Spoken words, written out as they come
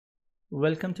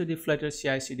Welcome to the Flutter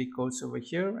CICD course over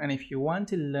here, and if you want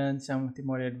to learn some of the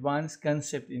more advanced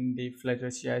concept in the Flutter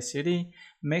CICD,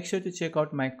 make sure to check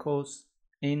out my course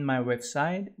in my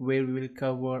website where we will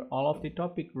cover all of the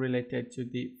topic related to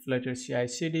the Flutter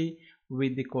CICD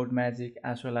with the code magic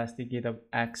as well as the GitHub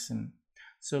action.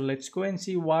 So let's go and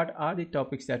see what are the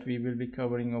topics that we will be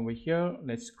covering over here.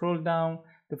 Let's scroll down.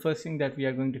 The first thing that we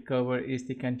are going to cover is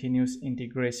the continuous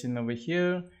integration over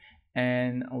here,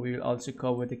 and we will also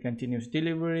cover the continuous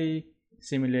delivery.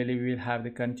 Similarly, we will have the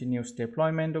continuous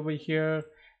deployment over here,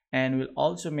 and we'll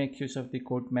also make use of the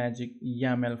code magic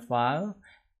YAML file,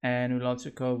 and we'll also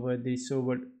cover the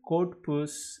server code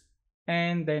push,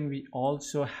 and then we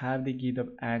also have the GitHub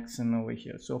action over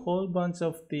here. So whole bunch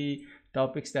of the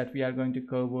topics that we are going to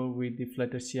cover with the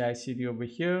Flutter CI/CD over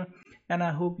here, and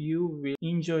I hope you will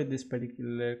enjoy this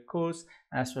particular course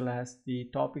as well as the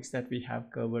topics that we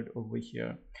have covered over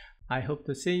here. I hope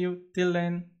to see you. Till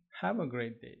then, have a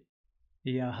great day.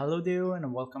 Yeah, hello there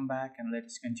and welcome back, and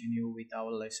let's continue with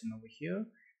our lesson over here.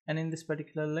 And in this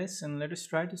particular lesson, let us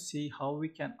try to see how we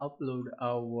can upload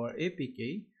our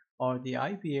APK or the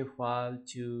IPA file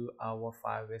to our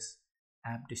Firebase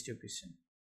app distribution.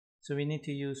 So we need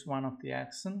to use one of the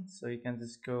actions. So you can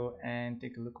just go and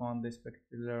take a look on this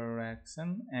particular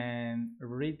action and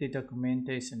read the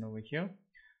documentation over here.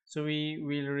 So we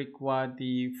will require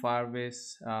the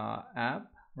Firebase app,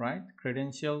 right?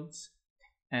 Credentials,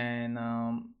 and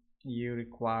you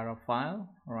require a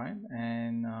file, right?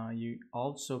 And you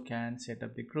also can set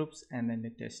up the groups and then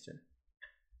the tester.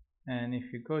 And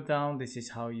if you go down, this is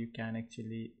how you can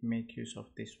actually make use of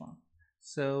this one.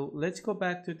 So let's go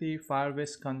back to the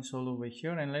Firebase console over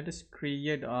here, and let us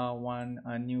create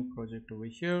a new project over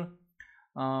here.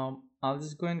 I'll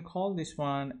just go and call this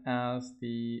one as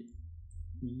the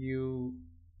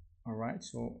alright,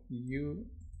 so you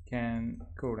can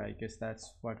code, I guess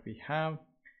that's what we have,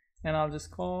 and I'll just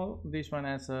call this one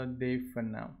as a dev for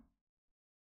now.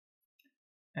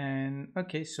 And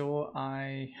okay, so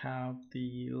I have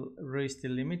raised the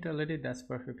limit already. That's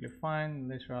perfectly fine.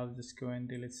 Later I'll just go and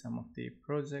delete some of the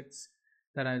projects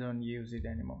that I don't use it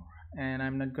anymore, and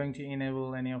I'm not going to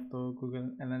enable any of the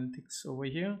Google Analytics over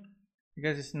here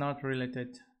because it's not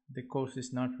related. The course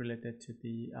is not related to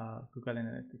the Google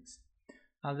Analytics.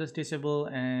 I'll just disable,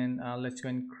 and let's go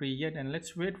and create, and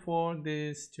let's wait for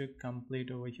this to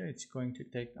complete over here. It's going to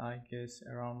take, I guess,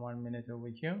 around 1 minute over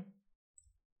here,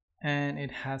 and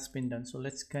it has been done. So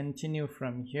let's continue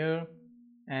from here,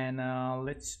 and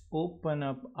let's open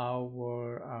up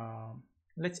our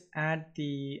let's add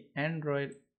the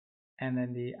Android and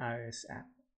then the iOS app.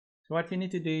 So what you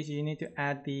need to do is you need to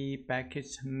add the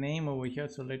package name over here.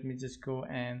 So let me just go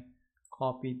and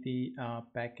copy the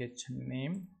package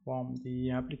name from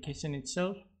the application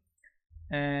itself,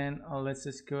 and let's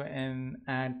just go and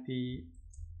add the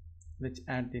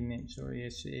name. So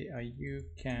yes, you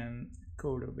can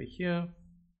code over here,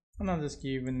 and I'll just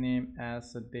give a name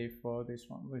as a dev for this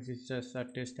one, which is just a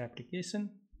test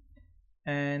application.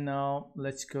 And now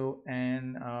let's go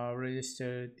and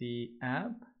register the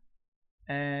app,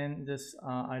 and just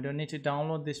I don't need to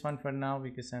download this one for now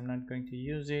because I'm not going to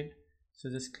use it. So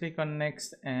just click on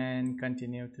next and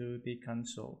continue to the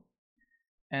console,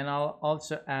 and I'll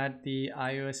also add the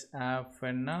iOS app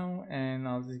for now, and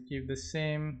I'll just give the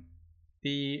same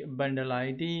the bundle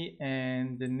ID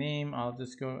and the name. I'll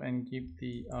just go and give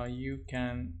the you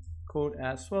can code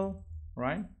as well,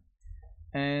 right?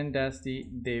 And that's the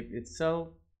dev itself,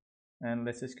 and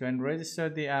let's just go and register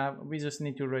the app. We just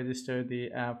need to register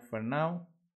the app for now,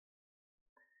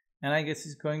 and I guess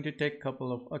it's going to take a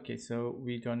couple of, okay, so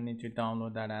we don't need to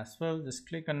download that as well. Just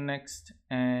click on next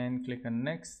and click on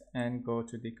next and go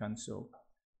to the console.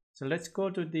 So let's go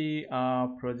to the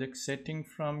project setting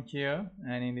from here,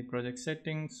 and in the project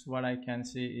settings what I can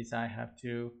see is I have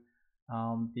two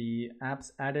the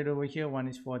apps added over here. One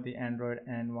is for the Android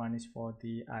and one is for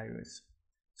the iOS.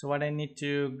 So what I need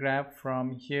to grab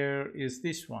from here is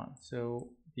this one, so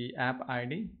the app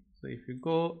ID. So if you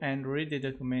go and read the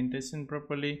documentation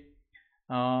properly,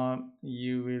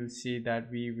 you will see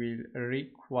that we will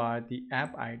require the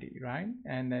app ID, right?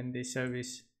 And then the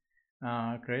service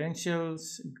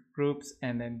credentials, groups,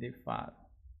 and then the file.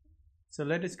 So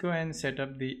let us go and set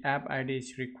up the app ID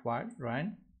is required, right?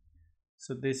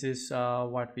 So this is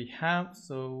what we have.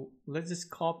 So let's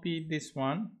just copy this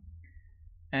one,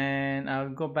 and I'll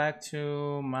go back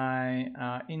to my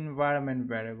environment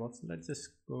variable. So let's just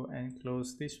go and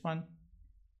close this one,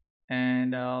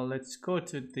 and let's go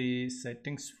to the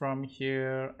settings from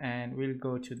here, and we'll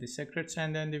go to the secrets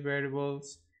and then the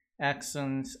variables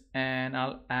actions, and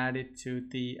I'll add it to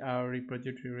the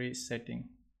repository setting.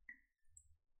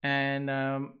 And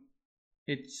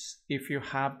it's if you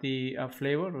have the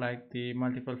flavor like the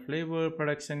multiple flavor,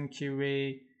 production,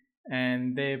 QA,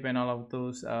 and dev and all of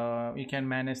those, you can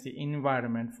manage the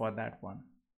environment for that one.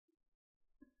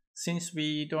 Since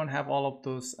we don't have all of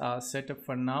those set up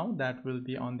for now, that will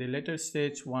be on the later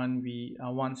stage. Once we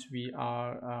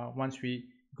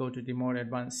go to the more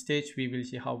advanced stage, we will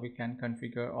see how we can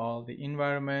configure all the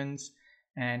environments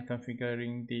and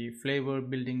configuring the flavor,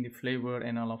 building the flavor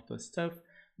and all of those stuff.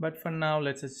 But for now,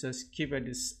 let's just keep it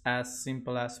as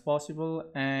simple as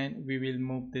possible, and we will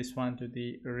move this one to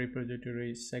the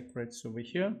repository secrets over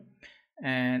here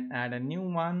and add a new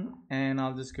one. And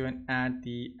I'll just go and add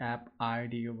the app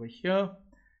ID over here.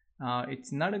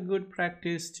 It's not a good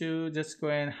practice to just go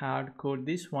and hard code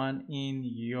this one in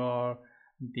your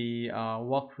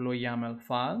workflow YAML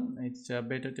file. It's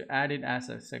better to add it as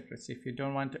a secrets. If you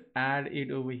don't want to add it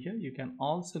over here, you can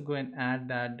also go and add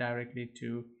that directly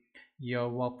to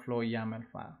your workflow YAML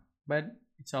file, but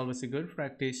it's always a good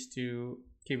practice to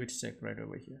keep it separate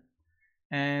over here.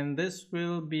 And this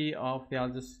will be of the,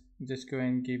 I'll just go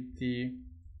and give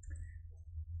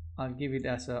I'll give it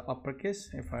as a uppercase.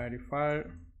 If I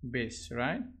Firebase,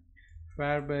 right,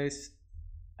 Firebase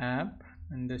app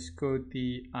underscore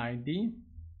the ID,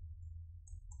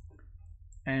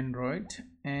 Android,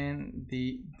 and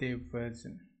the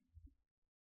version,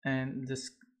 and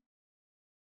just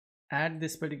add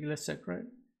this particular secret.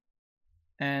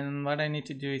 And what I need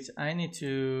to do is I need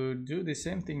to do the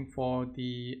same thing for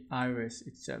the iOS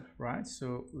itself, right?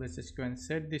 So let's just go and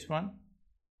set this one,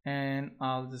 and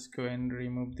I'll just go and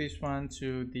remove this one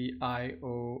to the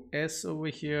iOS over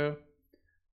here.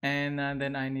 And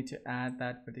then I need to add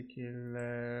that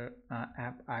particular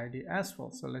app ID as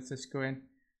well. So let's just go and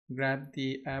grab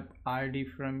the app ID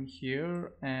from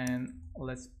here and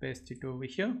let's paste it over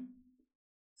here.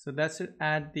 So that's it.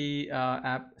 Add the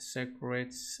app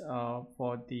secrets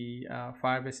for the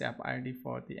Firebase app ID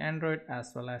for the Android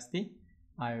as well as the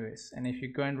iOS. And if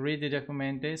you go and read the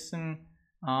documentation,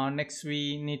 next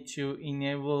we need to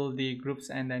enable the groups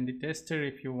and then the tester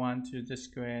if you want to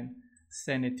just go and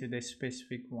send it to the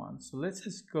specific one. So let's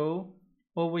just go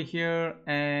over here,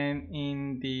 and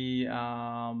in the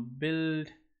build,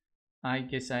 I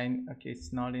guess okay,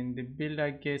 it's not in the build,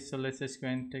 I guess. So let's just go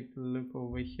and take a look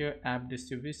over here, app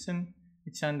distribution.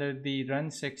 It's under the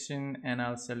run section, and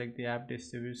I'll select the app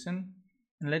distribution,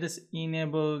 and let us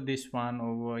enable this one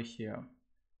over here.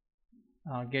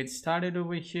 Get started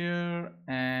over here,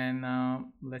 and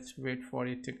let's wait for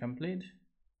it to complete.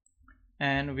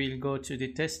 And we'll go to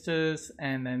the testers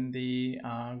and then the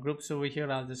groups over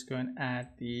here. I'll just go and add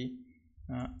the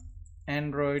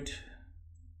Android.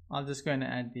 I'll just go and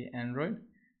add the Android,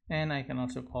 and I can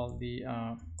also call the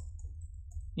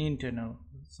internal.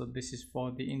 So this is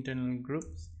for the internal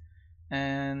groups,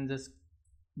 and just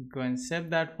go and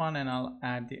save that one, and I'll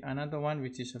add the another one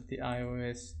which is of the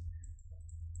iOS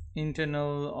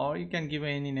internal, or you can give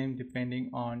any name depending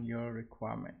on your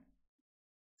requirement.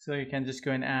 So you can just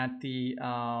go and add the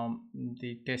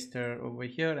tester over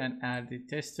here and add the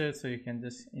tester, so you can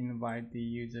just invite the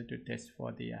user to test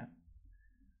for the app.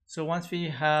 So once we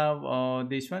have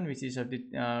this one which is of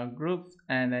the groups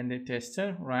and then the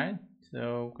tester, right?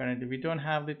 So currently we don't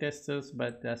have the testers,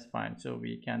 but that's fine. So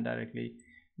we can directly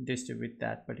distribute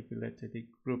that particular to the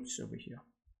groups over here.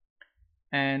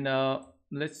 And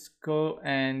let's go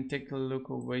and take a look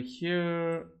over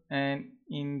here, and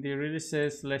in the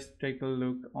releases, let's take a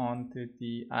look onto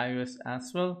the iOS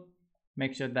as well.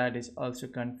 Make sure that is also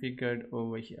configured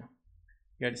over here.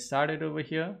 Get started over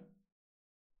here,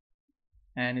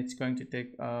 and it's going to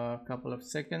take a couple of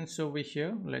seconds over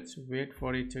here. Let's wait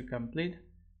for it to complete.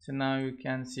 So now you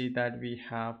can see that we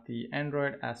have the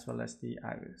Android as well as the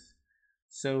iOS.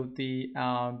 So the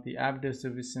app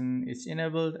distribution is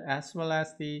enabled as well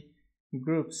as the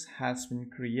groups has been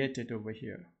created over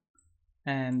here.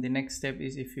 And the next step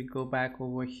is, if you go back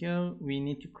over here, we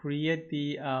need to create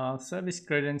the service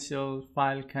credential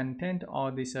file content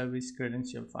or the service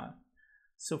credential file.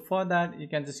 So for that, you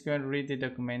can just go and read the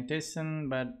documentation,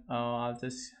 but I'll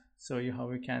just show you how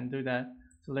we can do that.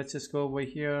 So let's just go over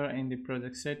here in the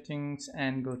project settings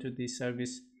and go to the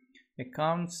service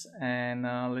accounts, and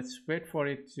let's wait for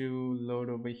it to load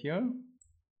over here.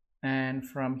 And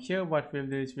from here, what we'll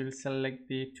do is we'll select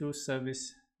the two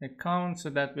service accounts,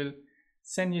 so that will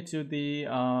send you to the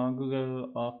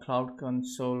Google Cloud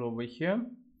Console over here.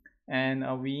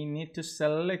 And we need to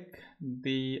select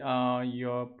the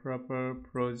your proper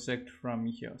project from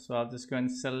here. So I'll just go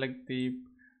and select the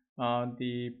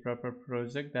proper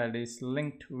project that is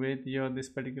linked with this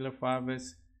particular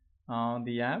Firebase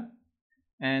the app.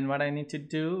 And what I need to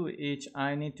do is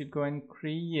I need to go and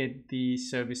create the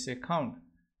service account.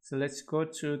 So let's go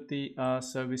to the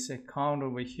service account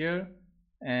over here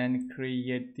and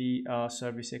create the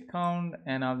service account,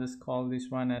 and I'll just call this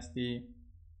one as the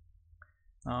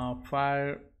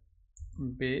Firebase,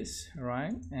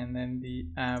 right? And then the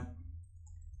app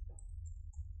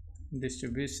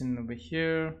distribution over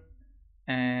here,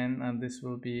 and this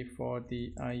will be for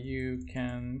the you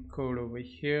can code over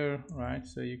here, right?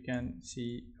 So you can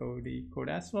see the code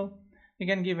as well. You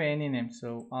can give any name,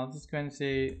 so I'll just go and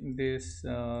say this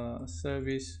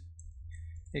service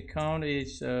account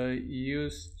is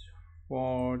used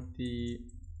for the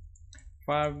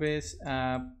Firebase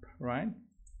app, right?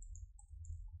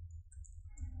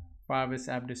 Firebase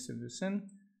app distribution.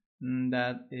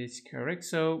 That is correct.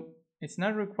 So it's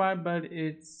not required, but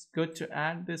it's good to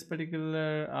add this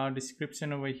particular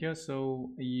description over here so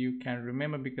you can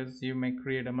remember, because you may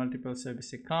create a multiple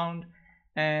service account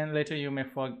and later you may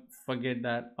forget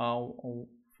that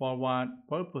for what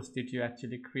purpose did you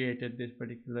actually created this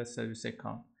particular service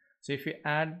account. So if you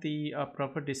add the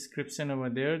proper description over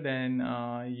there, then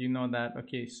you know that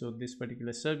okay, so this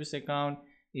particular service account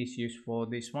is used for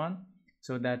this one.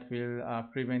 So that will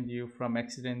prevent you from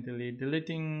accidentally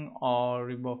deleting or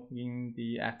revoking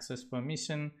the access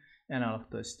permission and all of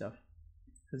those stuff.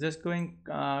 So just going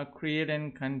create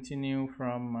and continue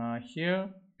from here,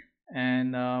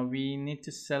 and we need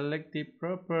to select the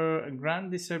proper grant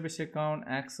the service account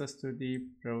access to the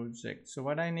project. So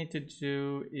what I need to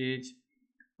do is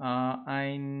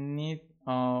I need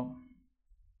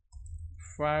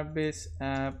Firebase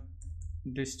app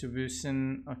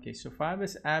distribution. Okay, so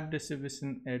Firebase app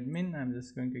distribution admin, I'm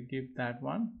just going to give that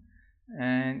one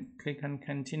and click on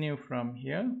continue from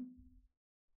here,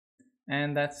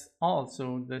 and that's all.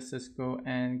 So let's just go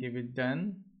and give it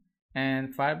done.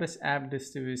 And Firebase app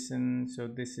distribution, so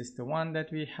this is the one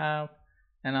that we have,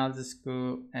 and I'll just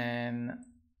go and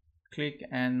click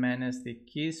and manage the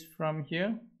keys from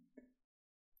here.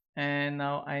 And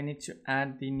now I need to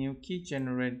add the new key,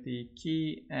 generate the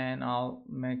key, and I'll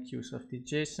make use of the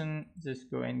JSON. Just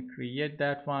go and create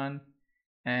that one,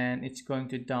 and it's going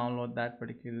to download that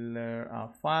particular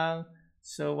file.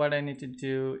 So what I need to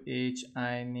do is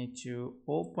I need to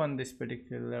open this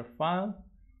particular file,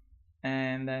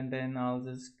 and then I'll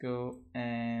just go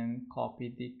and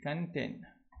copy the content,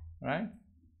 right?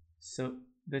 So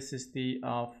this is the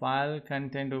file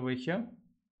content over here.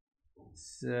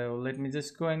 So let me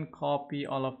just go and copy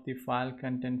all of the file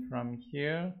content from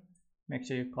here. Make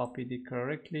sure you copy it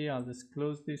correctly. I'll just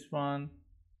close this one,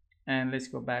 and let's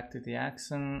go back to the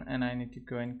action, and I need to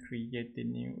go and create the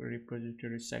new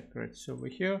repository secrets over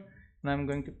here, and I'm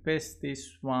going to paste this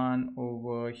one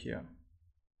over here,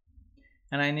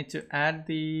 and I need to add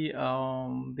the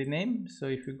name. So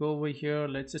if you go over here,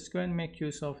 let's just go and make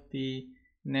use of the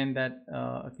name that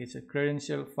okay, so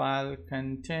credential file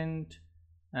content,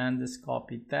 and just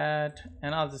copy that,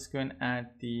 and I'll just go and add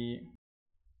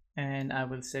and I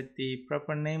will set the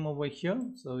proper name over here.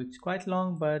 So it's quite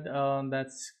long, but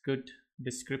that's good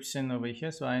description over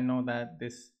here, so I know that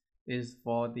this is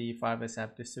for the Firebase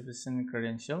app distribution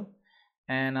credential,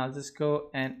 and I'll just go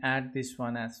and add this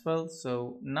one as well.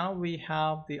 So now we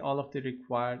have the all of the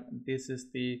required. This is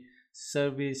the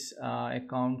service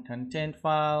account content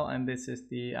file, and this is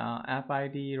the app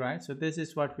ID, right? So this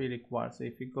is what we require. So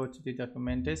if you go to the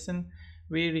documentation,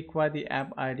 we require the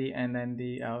app ID and then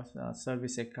the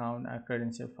service account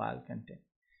credential file content,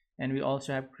 and we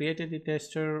also have created the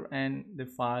tester and the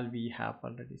file we have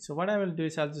already. So what I will do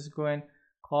is I'll just go and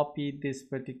copy this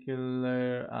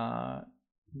particular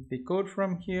the code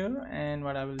from here, and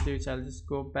what I will do is I'll just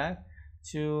go back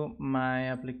to my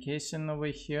application over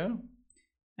here,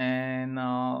 and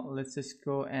let's just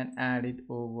go and add it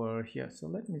over here. So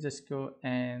let me just go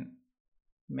and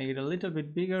make it a little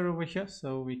bit bigger over here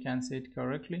so we can see it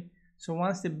correctly. So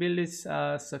once the build is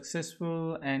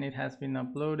successful and it has been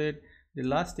uploaded, the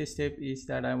last step is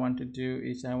that I want to do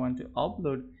is I want to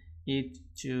upload it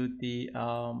to the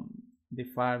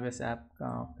Firebase app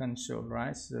console,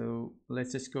 right? So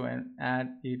let's just go and add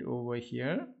it over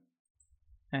here,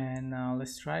 and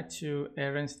let's try to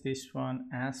arrange this one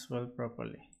as well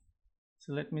properly.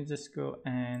 So let me just go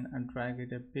and drag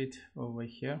it a bit over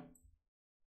here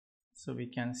so we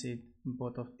can see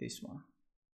both of this one.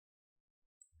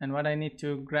 And what I need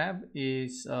to grab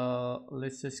is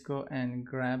let's just go and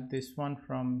grab this one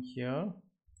from here,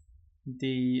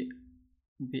 the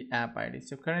app ID.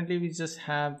 So currently we just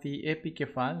have the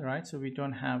APK file, right? So we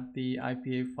don't have the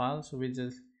IPA file, so we'll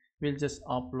just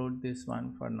upload this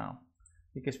one for now,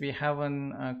 because we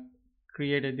haven't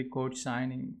created the code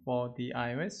signing for the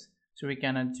iOS, so we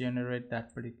cannot generate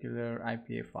that particular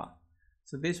IPA file.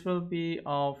 So this will be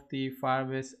of the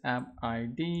Firebase app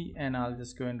ID, and I'll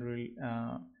just go and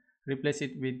replace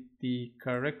it with the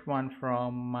correct one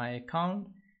from my account.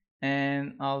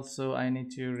 And also I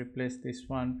need to replace this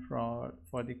one for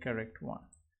the correct one.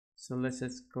 So let's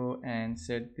just go and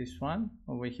set this one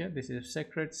over here. This is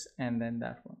secrets, and then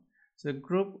that one. So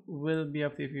group will be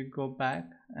of, if you go back,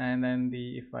 and then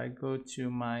if I go to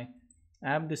my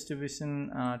app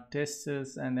distribution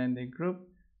testers, and then the group,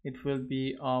 it will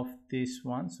be of this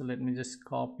one. So let me just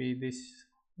copy this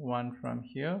one from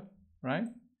here, right?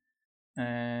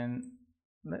 And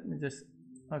let me just,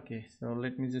 okay, so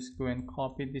let me just go and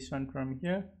copy this one from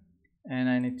here, and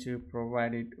I need to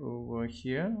provide it over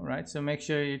here, right? So make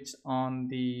sure it's on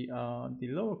the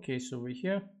lowercase over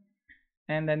here,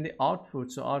 and then the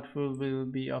output, so output will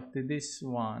be of this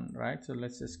one, right? So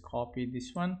let's just copy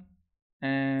this one,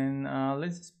 and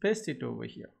let's just paste it over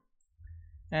here,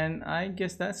 and I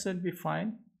guess that should be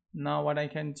fine. Now what I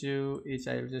can do is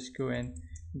I'll just go and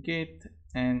git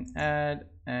and add,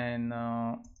 and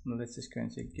let's just go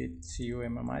and say git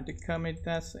commi to commit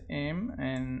that's m,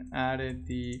 and added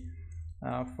the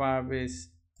Firebase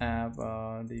app,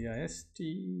 the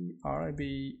stribut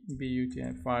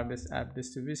and Firebase app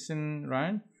distribution,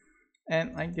 right?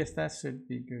 And I guess that should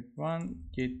be good one.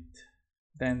 Git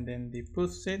then the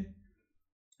push it,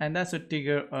 and that should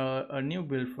trigger a new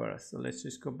build for us. So let's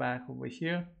just go back over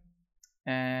here,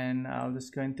 and I'll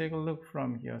just go and take a look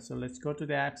from here. So let's go to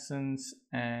the actions,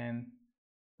 and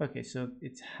okay, so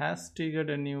it has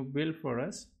triggered a new build for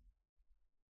us,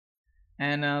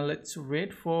 and let's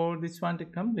wait for this one to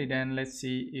complete, and let's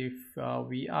see if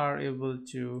we are able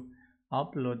to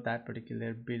upload that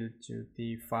particular build to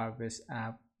the Firebase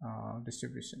app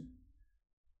distribution.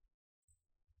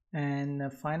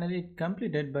 And finally it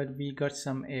completed, but we got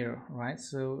some error, right?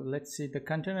 So let's see, the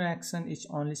container action is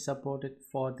only supported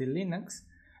for the Linux.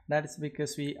 That is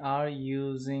because we are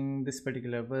using this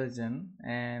particular version,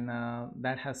 and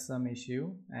that has some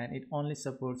issue, and it only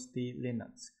supports the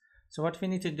Linux. So what we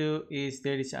need to do is,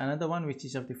 there is another one which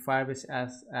is of the Firebase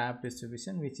as app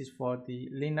distribution, which is for the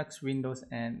Linux, Windows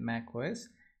and Mac OS,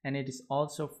 and it is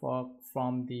also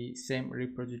from the same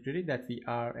repository that we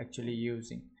are actually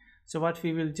using. So what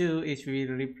we will do is we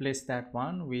will replace that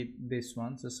one with this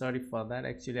one. So sorry for that,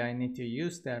 actually I need to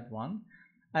use that one.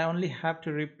 I only have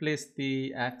to replace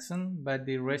the action, but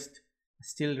the rest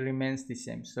still remains the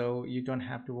same, so you don't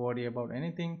have to worry about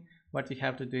anything. What you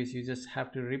have to do is you just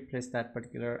have to replace that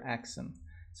particular action.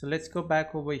 So let's go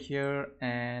back over here,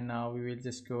 and we will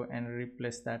just go and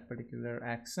replace that particular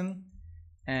action,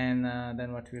 and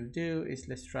then what we'll do is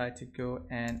let's try to go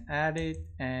and add it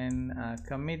and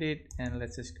commit it, and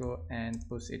let's just go and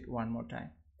push it one more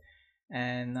time,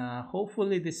 and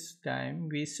hopefully this time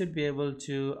we should be able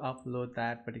to upload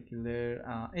that particular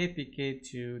APK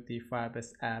to the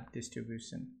Firebase app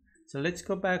distribution. So let's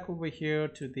go back over here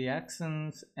to the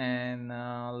actions, and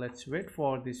let's wait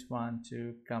for this one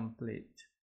to complete.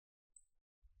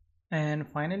 And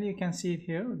finally you can see it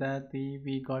here that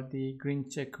we got the green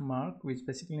check mark, which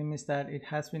basically means that it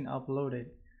has been uploaded.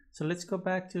 So let's go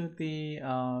back to the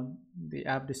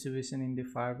app distribution in the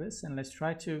Firebase, and let's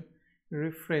try to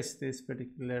refresh this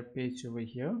particular page over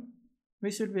here. We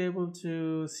should be able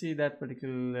to see that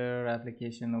particular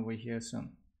application over here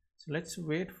soon. So let's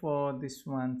wait for this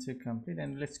one to complete,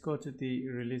 and let's go to the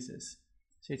releases.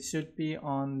 So it should be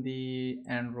on the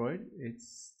Android. It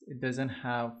doesn't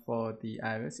have for the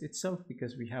iOS itself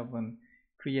because we haven't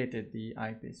created the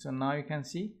IP. So now you can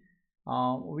see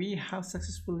we have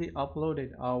successfully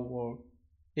uploaded our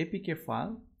APK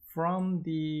file from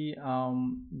the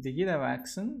GitHub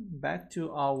action back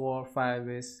to our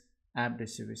Firebase app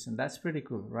distribution. That's pretty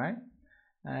cool, right?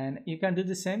 And you can do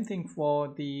the same thing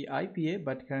for the IPA,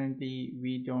 but currently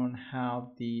we don't have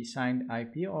the signed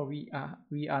IPA, or we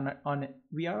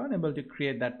are unable to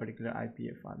create that particular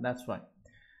IPA file. That's why.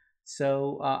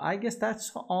 So I guess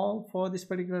that's all for this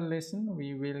particular lesson.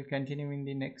 We will continue in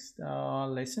the next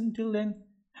lesson. Till then,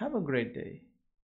 have a great day.